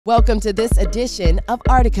Welcome to this edition of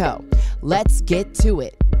ARTICO. Let's get to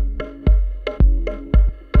it.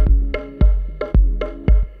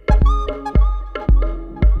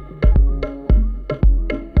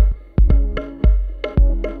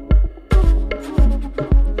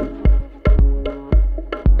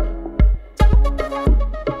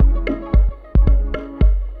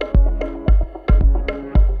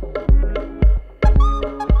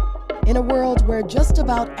 In a world where just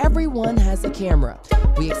about everyone has a camera,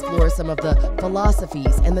 we explore some of the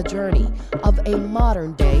philosophies and the journey of a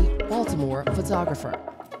modern-day Baltimore photographer.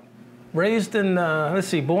 Raised in,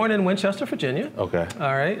 born in Winchester, Virginia. Okay.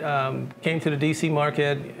 All right. Came to the D.C.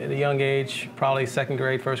 market at a young age, probably second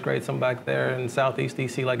grade, first grade, something back there in Southeast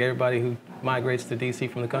D.C., like everybody who migrates to D.C.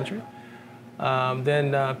 from the country.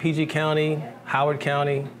 Then PG County, Howard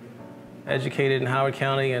County, educated in Howard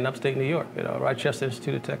County and upstate New York, Rochester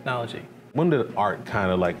Institute of Technology. When did art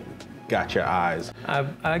kind of like got your eyes?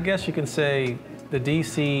 I guess you can say the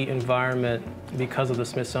D.C. environment, because of the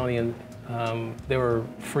Smithsonian, there were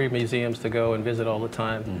free museums to go and visit all the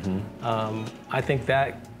time. Mm-hmm. I think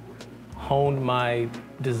that honed my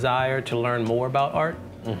desire to learn more about art,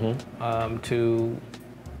 mm-hmm. To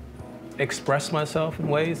express myself in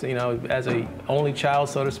ways, as a only child,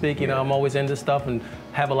 so to speak, I'm always into stuff and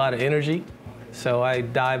have a lot of energy. So I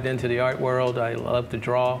dived into the art world. I love to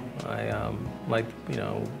draw. I like,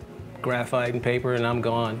 graphite and paper and I'm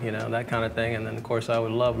gone, that kind of thing. And then of course I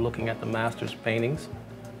would love looking at the masters' paintings,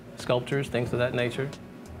 sculptures, things of that nature.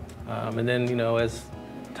 And then, as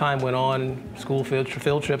time went on, school field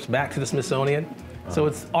trips back to the Smithsonian.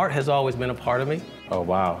 So art has always been a part of me. Oh,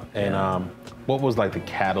 wow. And what was like the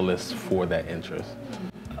catalyst for that interest?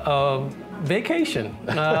 Vacation.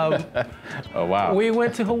 Oh, wow. We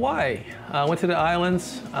went to Hawaii, went to the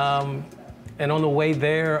islands, and on the way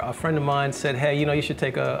there, a friend of mine said, hey, you should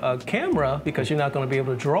take a camera because you're not going to be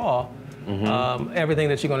able to draw everything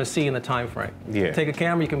that you're going to see in the time frame. Yeah. Take a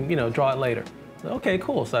camera, you can, draw it later. Okay,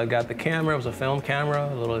 cool. So I got the camera. It was a film camera,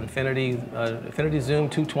 a little Infinity Zoom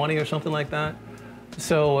 220 or something like that.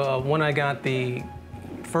 So when I got the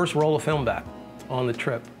first roll of film back on the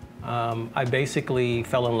trip, I basically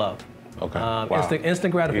fell in love. Okay. Wow.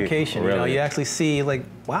 Instant gratification. Really? You actually see like,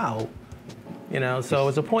 wow. So it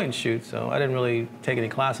was a point and shoot. So I didn't really take any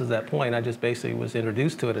classes at that point. I just basically was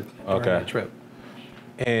introduced to it during that trip.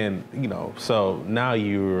 And so now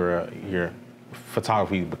your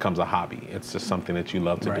photography becomes a hobby. It's just something that you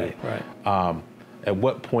love to do. Right. At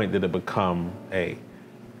what point did it become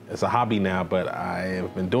it's a hobby now, but I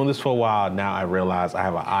have been doing this for a while. Now I realize I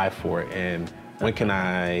have an eye for it, and when can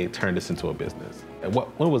I turn this into a business? And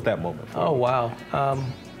when was that moment for you? Oh, wow.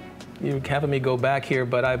 You're having me go back here,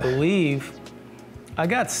 but I believe I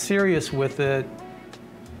got serious with it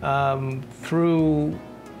through,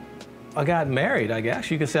 I got married, I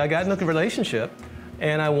guess. You could say I got into a relationship,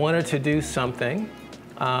 and I wanted to do something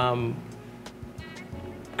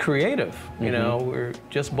creative. We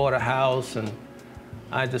just bought a house, and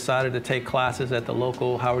I decided to take classes at the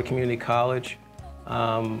local Howard Community College.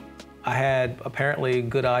 I had apparently a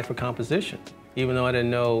good eye for composition. Even though I didn't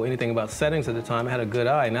know anything about settings at the time, I had a good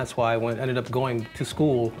eye, and that's why I ended up going to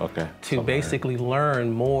school to basically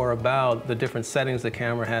learn more about the different settings the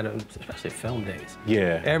camera had, especially film days.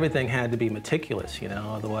 Yeah. Everything had to be meticulous,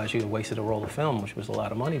 otherwise you wasted a roll of film, which was a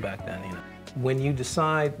lot of money back then. When you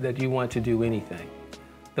decide that you want to do anything,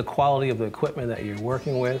 the quality of the equipment that you're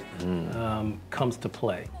working with comes to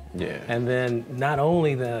play. Yeah. And then not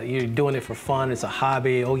only you're doing it for fun, it's a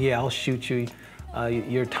hobby, oh yeah, I'll shoot you.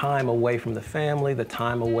 Your time away from the family, the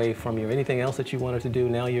time away from anything else that you wanted to do.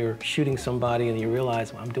 Now you're shooting somebody and you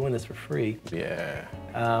realize, well, I'm doing this for free. Yeah.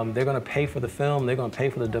 They're going to pay for the film, they're going to pay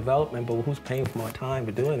for the development, but who's paying for my time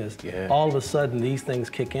for doing this? Yeah. All of a sudden, these things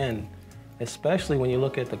kick in, especially when you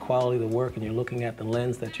look at the quality of the work and you're looking at the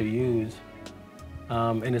lens that you use.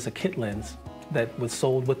 And it's a kit lens that was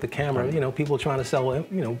sold with the camera. People trying to sell,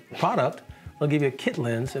 product, they'll give you a kit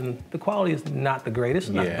lens, and the quality is not the greatest.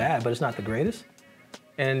 It's not bad, but it's not the greatest.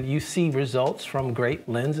 And you see results from great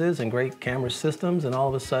lenses and great camera systems, and all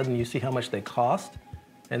of a sudden you see how much they cost,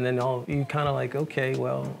 and then you kind of like, okay,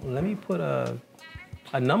 well, let me put a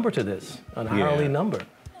number to this, an hourly number,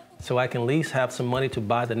 so I can at least have some money to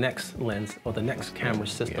buy the next lens or the next camera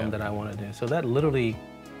system that I want to do. So that literally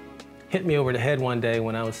hit me over the head one day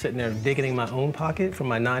when I was sitting there digging in my own pocket from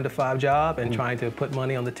my 9-to-5 job and trying to put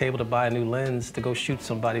money on the table to buy a new lens to go shoot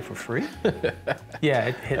somebody for free. Yeah,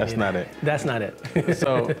 it hit me. That's not it. That's not it.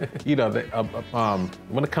 So, you know,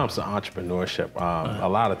 when it comes to entrepreneurship, a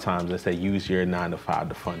lot of times they say use your 9-to-5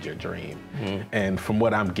 to fund your dream. And from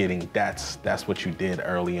what I'm getting, that's what you did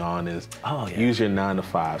early on is use your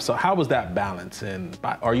 9-to-5. So how was that balance? And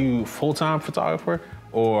are you a full-time photographer?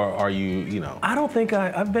 Or are you, you know? I don't think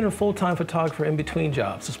I've been a full-time photographer in between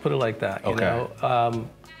jobs, let's put it like that, you know?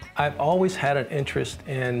 I've always had an interest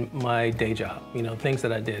in my day job, you know, things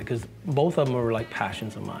that I did, because both of them were like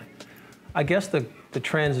passions of mine. I guess the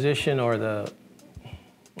transition or the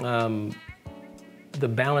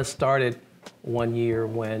balance started one year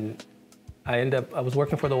when I was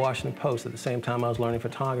working for the Washington Post at the same time I was learning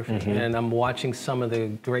photography, and I'm watching some of the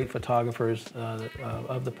great photographers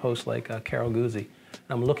of the Post, like Carol Guzzi.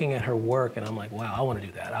 And I'm looking at her work and I'm like, wow, I want to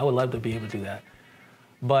do that. I would love to be able to do that.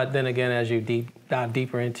 But then again, as you dive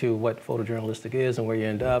deeper into what photojournalistic is and where you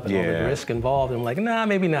end up and all the risk involved, I'm like, nah,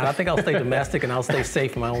 maybe not. I think I'll stay domestic and I'll stay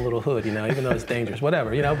safe in my own little hood, you know, even though it's dangerous,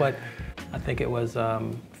 whatever, you know. But I think it was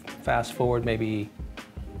fast forward maybe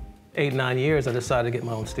 8-9 years, I decided to get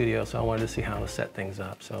my own studio, so I wanted to see how to set things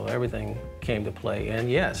up. So everything came to play. And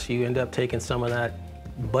yes, you end up taking some of that,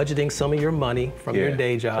 budgeting some of your money from your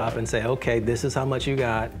day job and say, okay, this is how much you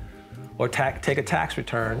got, or take a tax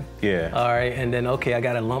return. All right, and then, okay, I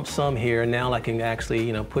got a lump sum here, and now I can actually,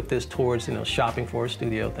 you know, put this towards, you know, shopping for a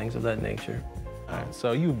studio, things of that nature. All right,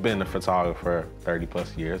 so you've been a photographer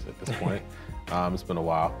 30+ years at this point. It's been a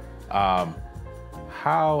while.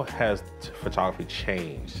 How has photography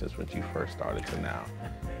changed since when you first started to now?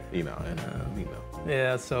 You know, and you know.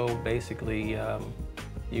 Yeah, so basically,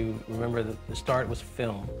 you remember the start was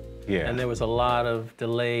film. And there was a lot of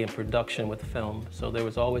delay in production with film, so there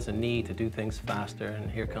was always a need to do things faster, and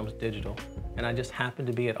here comes digital. And I just happened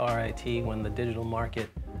to be at RIT when the digital market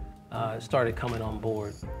started coming on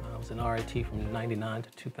board. I was in RIT from '99 to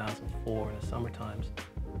 2004 in the summer times.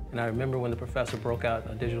 And I remember when the professor broke out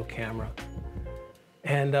a digital camera.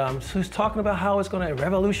 And so he's talking about how it's going to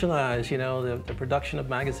revolutionize, you know, the production of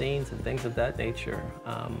magazines and things of that nature.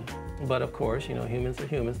 But of course, you know, humans are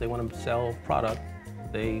humans. They want to sell product.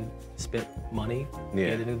 They spent money,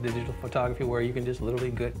 get into digital photography where you can just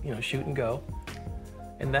literally shoot and go.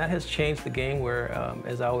 And that has changed the game where,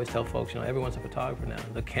 as I always tell folks, you know, everyone's a photographer now.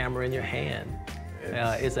 The camera in your hand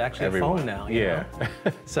is actually a phone now. You know?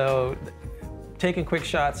 So taking quick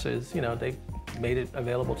shots is, you know, they made it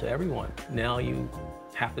available to everyone. Now you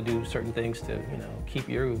have to do certain things to, you know, keep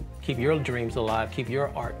your dreams alive, keep your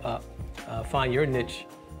art up, find your niche,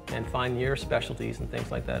 and find your specialties and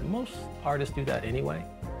things like that. Most artists do that anyway.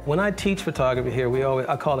 When I teach photography here,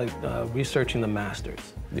 I call it researching the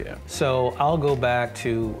masters. So I'll go back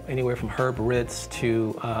to anywhere from Herb Ritz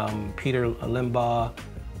to Peter Limbaugh,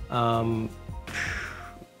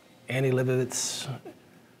 Annie Leibovitz,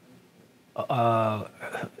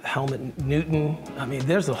 Helmut Newton. I mean,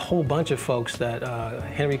 there's a whole bunch of folks that,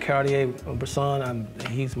 Henry Cartier-Bresson,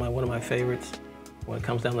 he's one of my favorites when it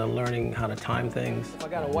comes down to learning how to time things. If I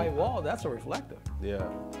got a white wall, that's a reflective.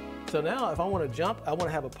 So now if I want to jump, I want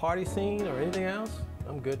to have a party scene or anything else,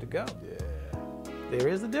 I'm good to go. There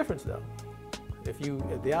is a difference though. If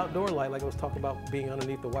the outdoor light, like I was talking about being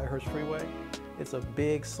underneath the Whitehurst Freeway, it's a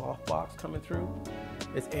big soft box coming through.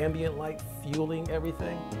 It's ambient light fueling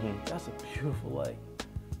everything. That's a beautiful light.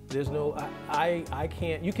 There's no, I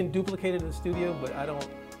can't, you can duplicate it in the studio, but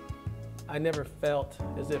I never felt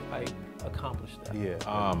as if I accomplished that.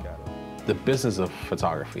 The business of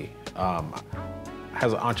photography,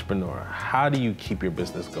 as an entrepreneur, how do you keep your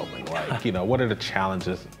business going? Like, you know, what are the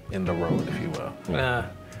challenges in the road, if you will?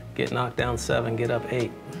 Get knocked down 7, get up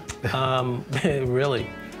 8. Really.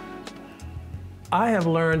 I have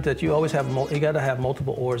learned that you always you got to have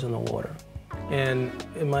multiple oars in the water. And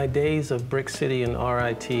in my days of Brick City and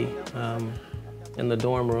RIT, in the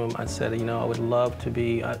dorm room, I said, you know, I would love to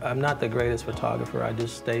be, I'm not the greatest photographer. I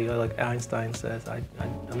just stay, like Einstein says, I'm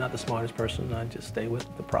not the smartest person. I just stay with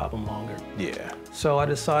the problem longer. So I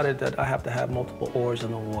decided that I have to have multiple oars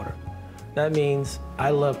in the water. That means I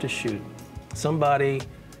love to shoot. Somebody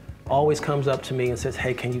always comes up to me and says,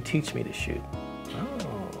 hey, can you teach me to shoot?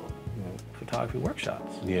 Photography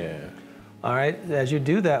workshops. All right, as you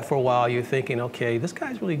do that for a while, you're thinking, okay, this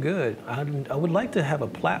guy's really good. I would like to have a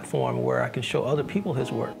platform where I can show other people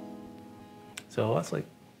his work. So I was like,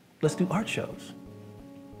 let's do art shows.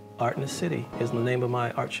 Art in the City is the name of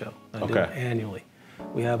my art show. I do it annually.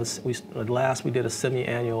 We did a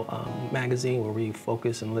semi-annual magazine where we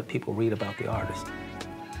focus and let people read about the artist,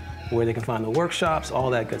 where they can find the workshops, all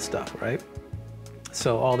that good stuff, right?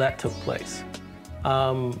 So all that took place.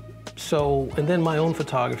 And then my own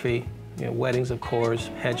photography, you know, weddings, of course,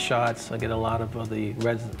 headshots. I get a lot of the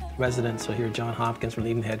residents, so here John Hopkins for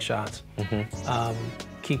leading headshots.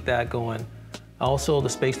 Keep that going. Also, the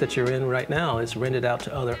space that you're in right now is rented out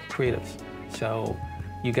to other creatives. So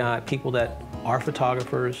you got people that are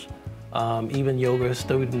photographers, even yoga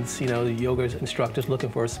students, you know, yoga instructors looking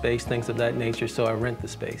for a space, things of that nature, so I rent the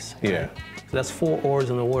space. Yeah. So that's 4 oars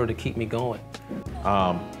in the water to keep me going.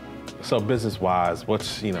 So business-wise,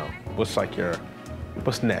 what's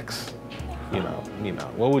next? You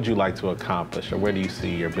know, what would you like to accomplish, or where do you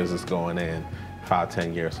see your business going in 5,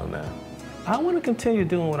 10 years from now? I want to continue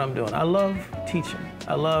doing what I'm doing. I love teaching.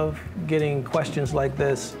 I love getting questions like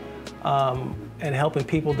this and helping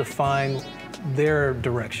people define their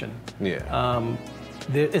direction. Yeah.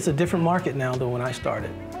 It's a different market now than when I started.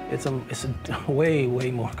 It's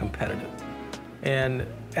way more competitive. And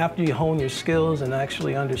after you hone your skills and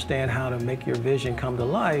actually understand how to make your vision come to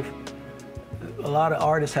life, a lot of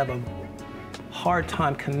artists have a hard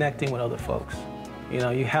time connecting with other folks. You know,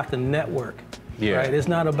 you have to network. Yeah. Right? It's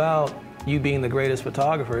not about you being the greatest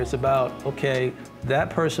photographer. It's about, okay, that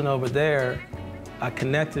person over there, I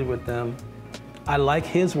connected with them. I like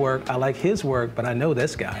his work, but I know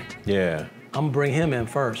this guy. Yeah. I'm gonna bring him in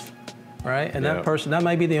first, right? And that person, that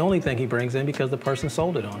might be the only thing he brings in because the person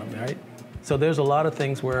sold it on him, right? So there's a lot of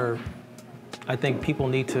things where I think people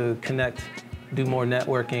need to connect, do more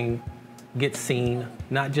networking, get seen,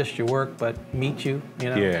 not just your work, but meet you, you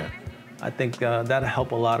know? Yeah. I think that'll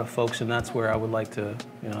help a lot of folks, and that's where I would like to,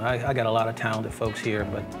 you know, I got a lot of talented folks here,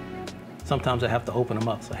 but sometimes I have to open them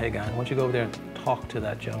up. So, hey guys, why don't you go over there and talk to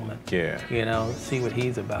that gentleman? Yeah. You know, see what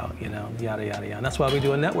he's about, you know, yada, yada, yada. And that's why we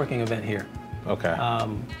do a networking event here. Okay.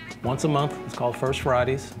 Once a month, it's called First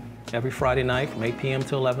Fridays. Every Friday night from 8 p.m.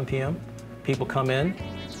 to 11 p.m. People come in,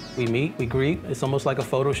 we meet, we greet. It's almost like a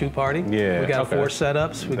photo shoot party. Yeah. We got 4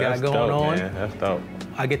 setups we got going on. Man. That's dope.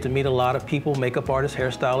 I get to meet a lot of people, makeup artists,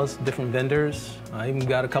 hairstylists, different vendors. I even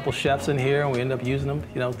got a couple chefs in here and we end up using them,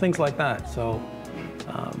 you know, things like that. So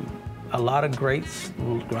a lot of great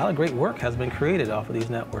work has been created off of these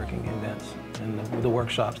networking events and the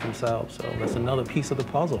workshops themselves. So that's another piece of the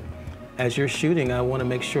puzzle. As you're shooting, I want to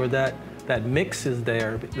make sure that that mix is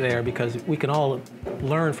there because we can all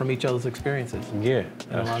learn from each other's experiences. Yeah,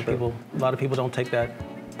 and a lot of people don't take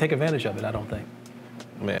advantage of it, I don't think.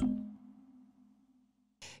 Man.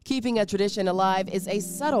 Keeping a tradition alive is a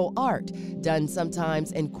subtle art, done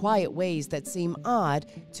sometimes in quiet ways that seem odd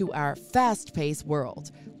to our fast-paced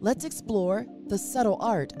world. Let's explore the subtle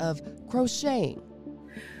art of crocheting.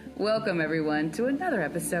 Welcome, everyone, to another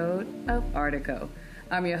episode of ARTICO.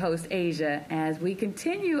 I'm your host, Asia, as we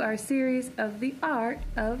continue our series of the art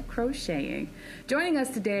of crocheting. Joining us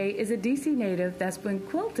today is a DC native that's been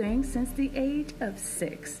quilting since the age of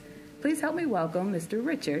 6. Please help me welcome Mr.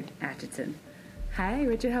 Richard Atchison. Hi,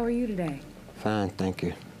 Richard, how are you today? Fine, thank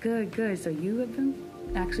you. Good, good. So you have been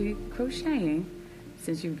actually crocheting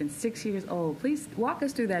since you've been 6 years old. Please walk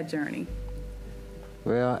us through that journey.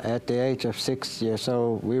 Well, at the age of 6 years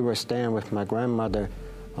old, we were staying with my grandmother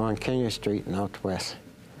on Kenya Street, Northwest.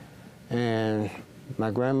 And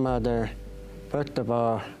my grandmother, first of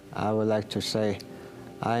all, I would like to say,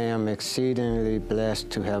 I am exceedingly blessed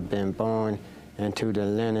to have been born into the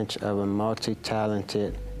lineage of a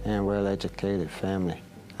multi-talented and well-educated family.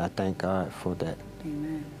 I thank God for that.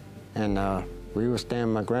 Amen. And we were staying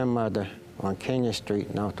with my grandmother on Kenya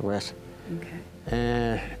Street, Northwest. Okay.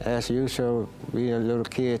 And as usual, we little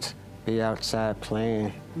kids be outside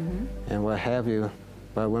playing and what have you.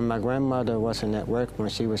 But when my grandmother wasn't at work, when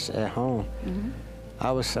she was at home,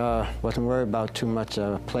 I wasn't worried about too much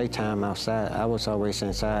playtime outside. I was always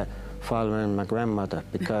inside following my grandmother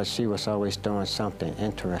because she was always doing something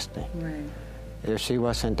interesting. Right. If she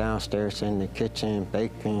wasn't downstairs in the kitchen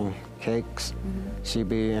baking cakes, she'd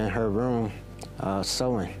be in her room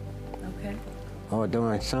sewing or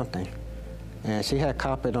doing something. And she had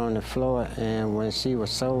carpet on the floor, and when she would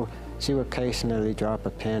sew, she would occasionally drop a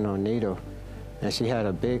pen or needle. And she had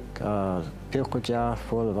a big pickle jar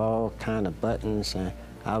full of all kind of buttons, and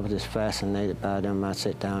I was just fascinated by them. I'd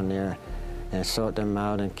sit down there and sort them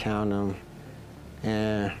out and count them.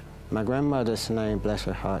 And my grandmother's name, bless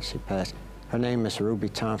her heart, she passed. Her name is Ruby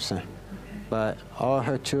Thompson. Okay. But all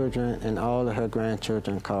her children and all of her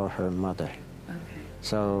grandchildren call her Mother. Okay.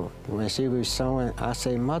 So when she was sewing, I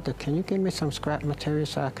say, Mother, can you give me some scrap material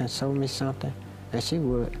so I can sew me something? And she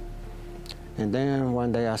would. And then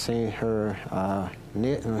one day I seen her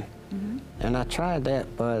knitting, and I tried that,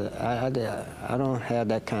 but I don't have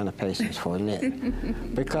that kind of patience for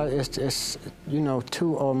knitting because it's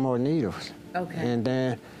 2 or more needles. Okay. And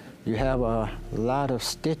then you have a lot of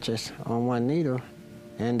stitches on one needle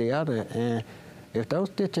and the other, and if those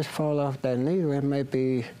stitches fall off that needle, it may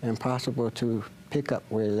be impossible to pick up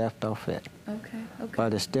where you left off at. Okay, okay.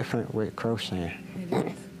 But it's different with crocheting. It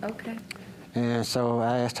is, okay. And so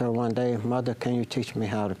I asked her one day, Mother, can you teach me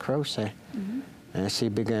how to crochet? And she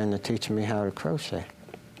began to teach me how to crochet.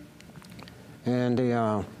 And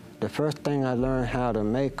the first thing I learned how to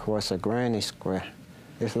make was a granny square.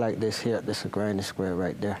 It's like this here, this is a granny square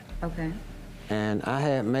right there. Okay. And I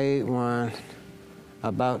had made one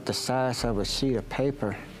about the size of a sheet of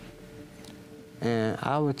paper. And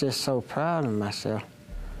I was just so proud of myself.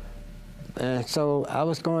 And so I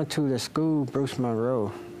was going to the school, Bruce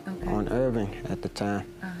Monroe, on Irving at the time.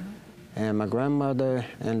 And my grandmother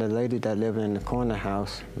and the lady that lived in the corner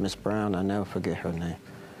house, Miss Brown, I'll never forget her name,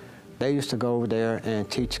 they used to go over there and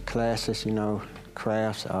teach classes, you know,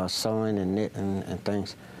 crafts, sewing and knitting and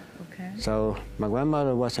things. Okay. So my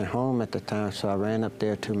grandmother wasn't home at the time, so I ran up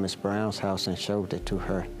there to Miss Brown's house and showed it to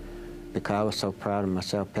her because I was so proud of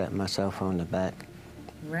myself, patting myself on the back.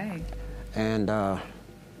 Right. And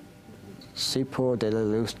she pulled it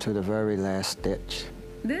loose to the very last stitch.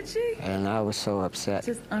 Did she? And I was so upset.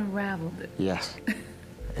 Just unraveled it. Yes.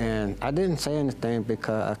 And I didn't say anything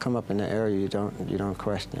because I come up in the area you don't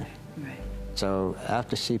question. Right. So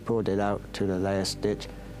after she pulled it out to the last stitch,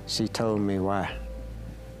 she told me why.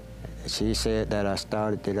 She said that I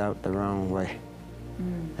started it out the wrong way.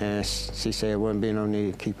 And she said it wouldn't be no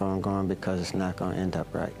need to keep on going because it's not going to end up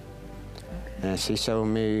right. Okay. And she showed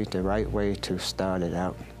me the right way to start it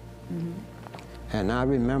out. And I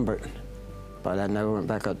remembered, but I never went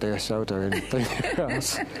back up there and showed her anything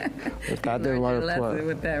else. I didn't want to put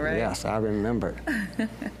with that, right? Yes, I remembered.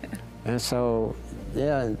 And so,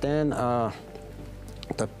 yeah, and then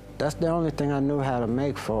that's the only thing I knew how to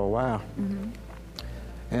make for a while.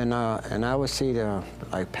 And I would see the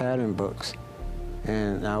like pattern books,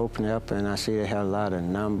 and I open it up and I see they have a lot of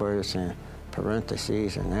numbers and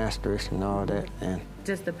parentheses and asterisks and all that. And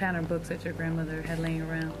just the pattern books that your grandmother had laying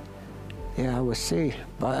around. Yeah, I would see,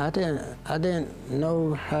 but I didn't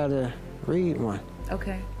know how to read one.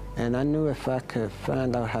 Okay. And I knew if I could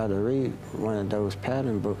find out how to read one of those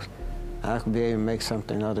pattern books, I could be able to make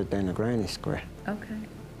something other than a granny square. Okay.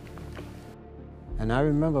 And I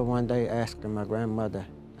remember one day asking my grandmother,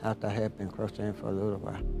 after I had been crocheting for a little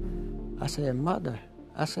while, I said, Mother,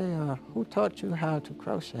 I said, who taught you how to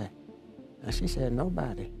crochet? And she said,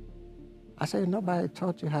 nobody. I said, nobody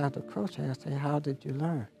taught you how to crochet. I said, how did you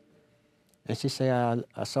learn? And she said,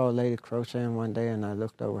 I saw a lady crocheting one day and I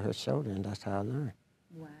looked over her shoulder and that's how I learned.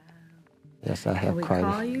 Wow. Yes, I have quite quite Can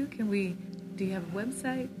we call you? Do you have a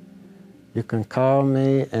website? You can call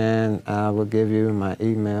me and I will give you my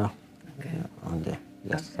email on there.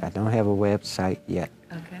 Yes, I don't have a website yet.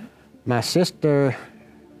 Okay. My sister,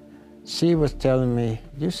 she was telling me,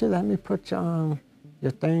 you should let me put your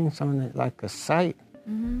things on it like a site.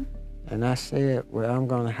 And I said, well, I'm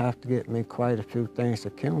going to have to get me quite a few things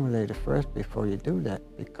accumulated first before you do that,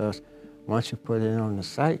 because once you put it on the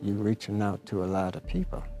site, you're reaching out to a lot of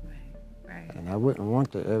people. Right. And I wouldn't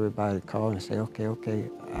want everybody to call and say, okay,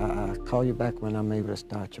 I'll call you back when I'm able to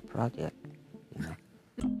start your project. You know?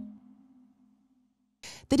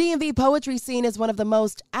 The DMV poetry scene is one of the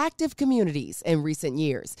most active communities in recent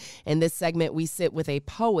years. In this segment, we sit with a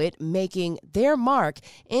poet making their mark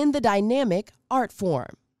in the dynamic art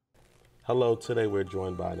form. Hello, today we're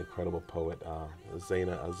joined by an incredible poet,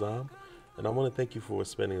 Zaina Azam, and I want to thank you for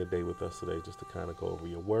spending the day with us today just to kind of go over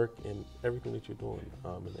your work and everything that you're doing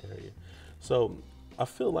in the area. So I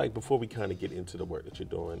feel like before we kind of get into the work that you're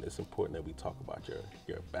doing, it's important that we talk about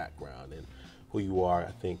your background and who you are.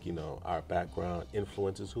 I think, you know, our background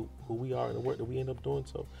influences who we are and the work that we end up doing.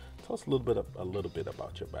 So tell us a little bit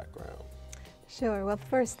about your background. Sure. Well,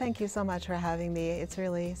 first, thank you so much for having me. It's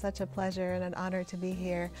really such a pleasure and an honor to be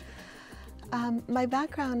here. My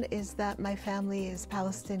background is that my family is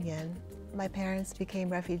Palestinian. My parents became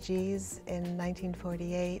refugees in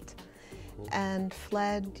 1948 and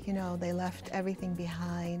fled, you know, they left everything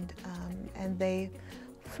behind. And they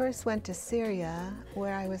first went to Syria,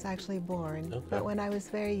 where I was actually born. Okay. But when I was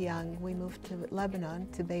very young, we moved to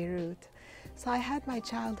Lebanon, to Beirut. So I had my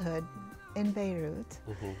childhood in Beirut.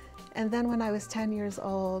 And then when I was 10 years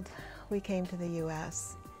old, we came to the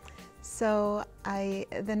US. So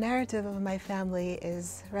the narrative of my family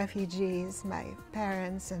is refugees, my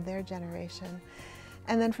parents and their generation.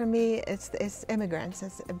 And then for me, it's immigrants,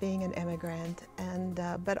 it's being an immigrant. And,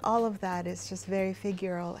 but all of that is just very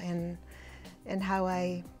figural in how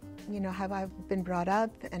how I've been brought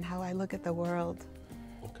up and how I look at the world.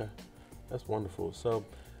 Okay, that's wonderful. So,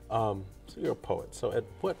 so you're a poet. So at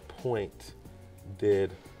what point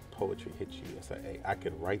did poetry hit you and say, hey, I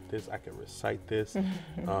can write this, I can recite this,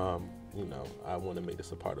 you know, I want to make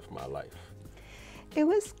this a part of my life? It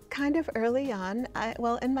was kind of early on,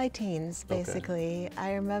 well, in my teens, basically. Okay.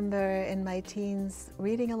 I remember in my teens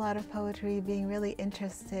reading a lot of poetry, being really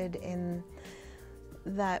interested in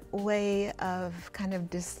that way of kind of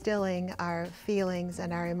distilling our feelings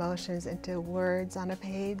and our emotions into words on a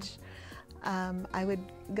page. I would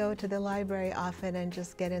go to the library often and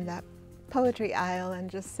just get in that poetry aisle and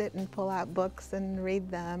just sit and pull out books and read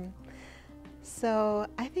them. So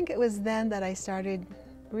I think it was then that I started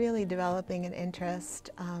really developing an interest.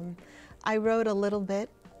 I wrote a little bit.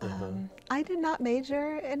 I did not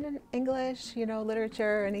major in English, you know,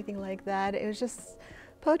 literature or anything like that. It was just,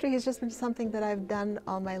 poetry has just been something that I've done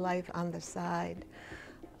all my life on the side.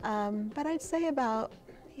 But I'd say about,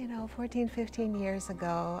 you know, 14, 15 years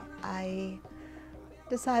ago, I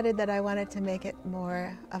decided that I wanted to make it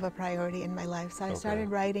more of a priority in my life. So I started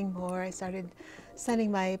writing more. I started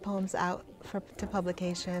sending my poems out to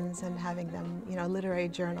publications and having them, you know, literary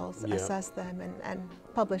journals assess them and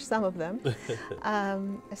publish some of them.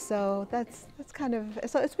 So that's kind of,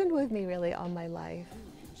 so it's been with me really all my life.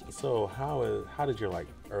 So how did your like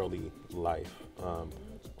early life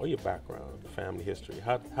or your background, family history,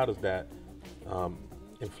 how does that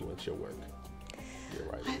influence your work?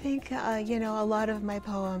 I think, you know, a lot of my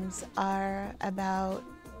poems are about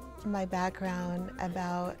my background,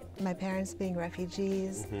 about my parents being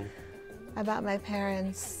refugees, about my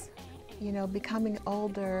parents, you know, becoming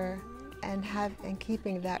older and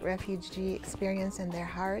keeping that refugee experience in their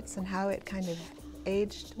hearts and how it kind of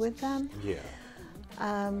aged with them.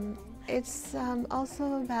 It's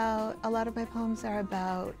also about, a lot of my poems are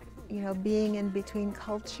about, you know, being in between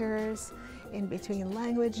cultures, in between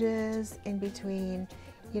languages, in between,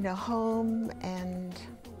 you know, home and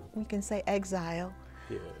we can say exile.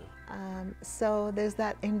 So there's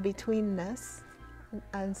that in-betweenness,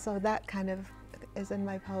 and so that kind of is in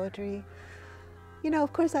my poetry. You know,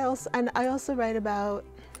 of course, I also write about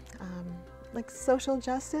like social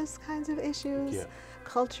justice kinds of issues,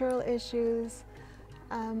 cultural issues.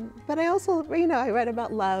 But I also, you know, I write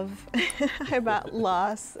about love, about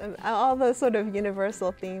loss, and all those sort of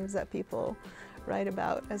universal themes that people write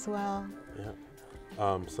about as well.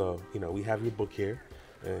 So, you know, we have your book here,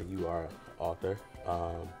 and you are an author,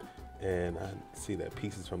 and I see that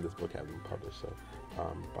pieces from this book have been published, so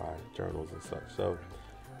by journals and such. So,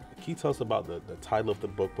 can you tell us about the title of the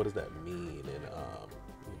book? What does that mean? And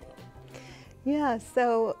you know. Yeah.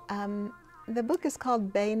 So. The book is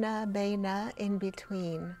called Beina, in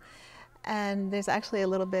between, and there's actually a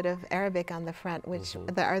little bit of Arabic on the front, which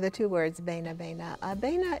are the two words Beina.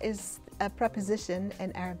 Beina is a preposition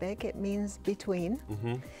in Arabic. It means between,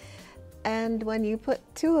 and when you put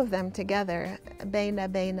two of them together,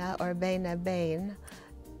 Beina or Beina Bain,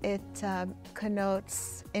 it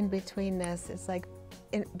connotes in-betweenness. It's like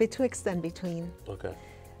betwixt and between.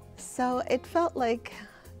 So it felt like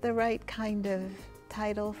the right kind of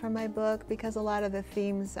title for my book because a lot of the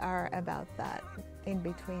themes are about that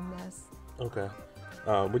in-betweenness.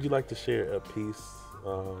 Would you like to share a piece,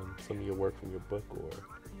 some of your work from your book, or?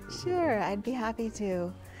 Sure, I'd be happy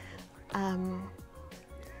to.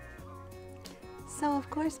 So of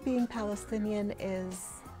course being Palestinian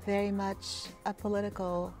is very much a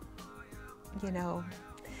political, you know,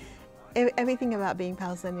 everything about being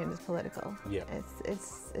Palestinian is political.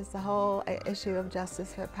 It's the whole issue of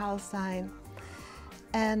justice for Palestine.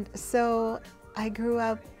 And so I grew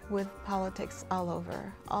up with politics all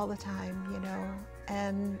over, all the time, you know,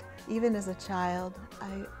 and even as a child,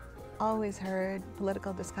 I always heard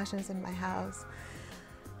political discussions in my house.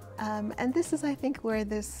 And this is, I think, where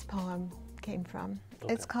this poem came from.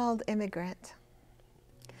 It's called Immigrant.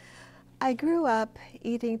 I grew up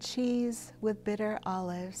eating cheese with bitter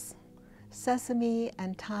olives, sesame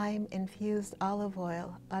and thyme-infused olive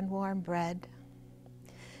oil on warm bread.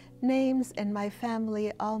 Names in my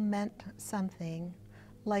family all meant something,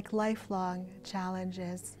 like lifelong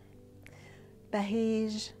challenges.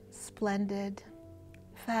 Bahij, splendid.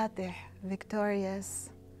 Fatih,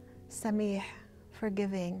 victorious. Samih,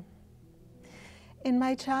 forgiving. In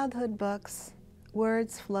my childhood books,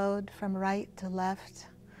 words flowed from right to left.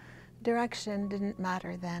 Direction didn't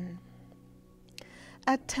matter then.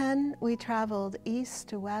 At 10, we traveled east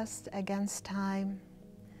to west against time.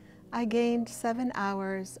 I gained 7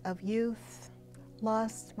 hours of youth,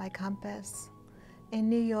 lost my compass. In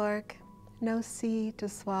New York, no sea to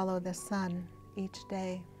swallow the sun each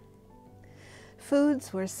day.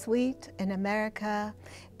 Foods were sweet in America.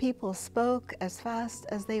 People spoke as fast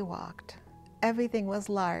as they walked. Everything was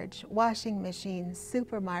large, washing machines,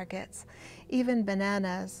 supermarkets, even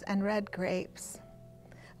bananas and red grapes.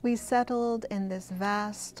 We settled in this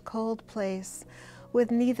vast, cold place with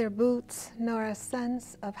neither boots nor a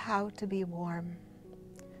sense of how to be warm.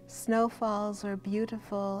 Snowfalls were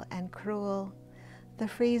beautiful and cruel. The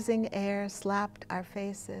freezing air slapped our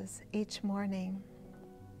faces each morning.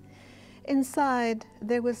 Inside,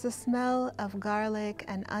 there was the smell of garlic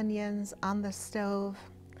and onions on the stove,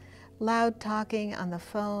 loud talking on the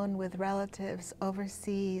phone with relatives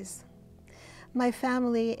overseas. My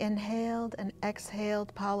family inhaled and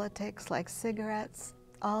exhaled politics like cigarettes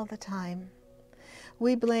all the time.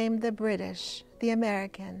 We blamed the British, the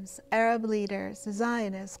Americans, Arab leaders,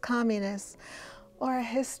 Zionists, communists, or a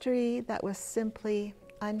history that was simply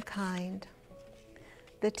unkind.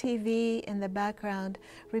 The TV in the background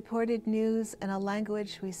reported news in a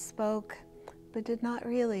language we spoke but did not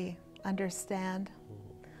really understand.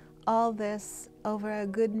 All this over a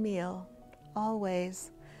good meal,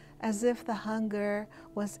 always, as if the hunger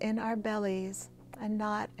was in our bellies and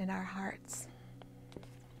not in our hearts.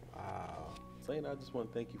 Wow. Zaina, I just want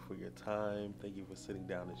to thank you for your time. Thank you for sitting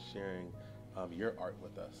down and sharing your art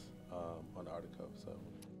with us on ARTICO. So.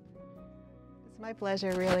 It's my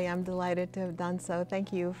pleasure, really. I'm delighted to have done so.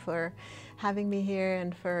 Thank you for having me here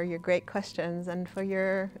and for your great questions and for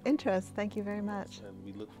your interest. Thank you very much. And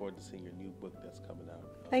we look forward to seeing your new book that's coming out.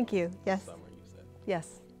 Thank you. Yes. Summer, you said.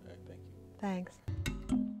 Yes. All right, thank you. Thanks.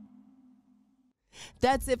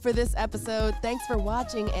 That's it for this episode. Thanks for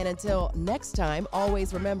watching, and until next time,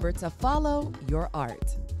 always remember to follow your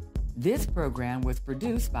art. This program was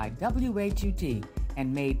produced by WHUT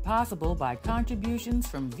and made possible by contributions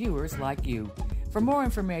from viewers like you. For more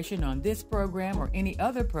information on this program or any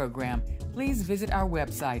other program, please visit our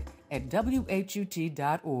website at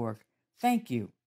WHUT.org. Thank you.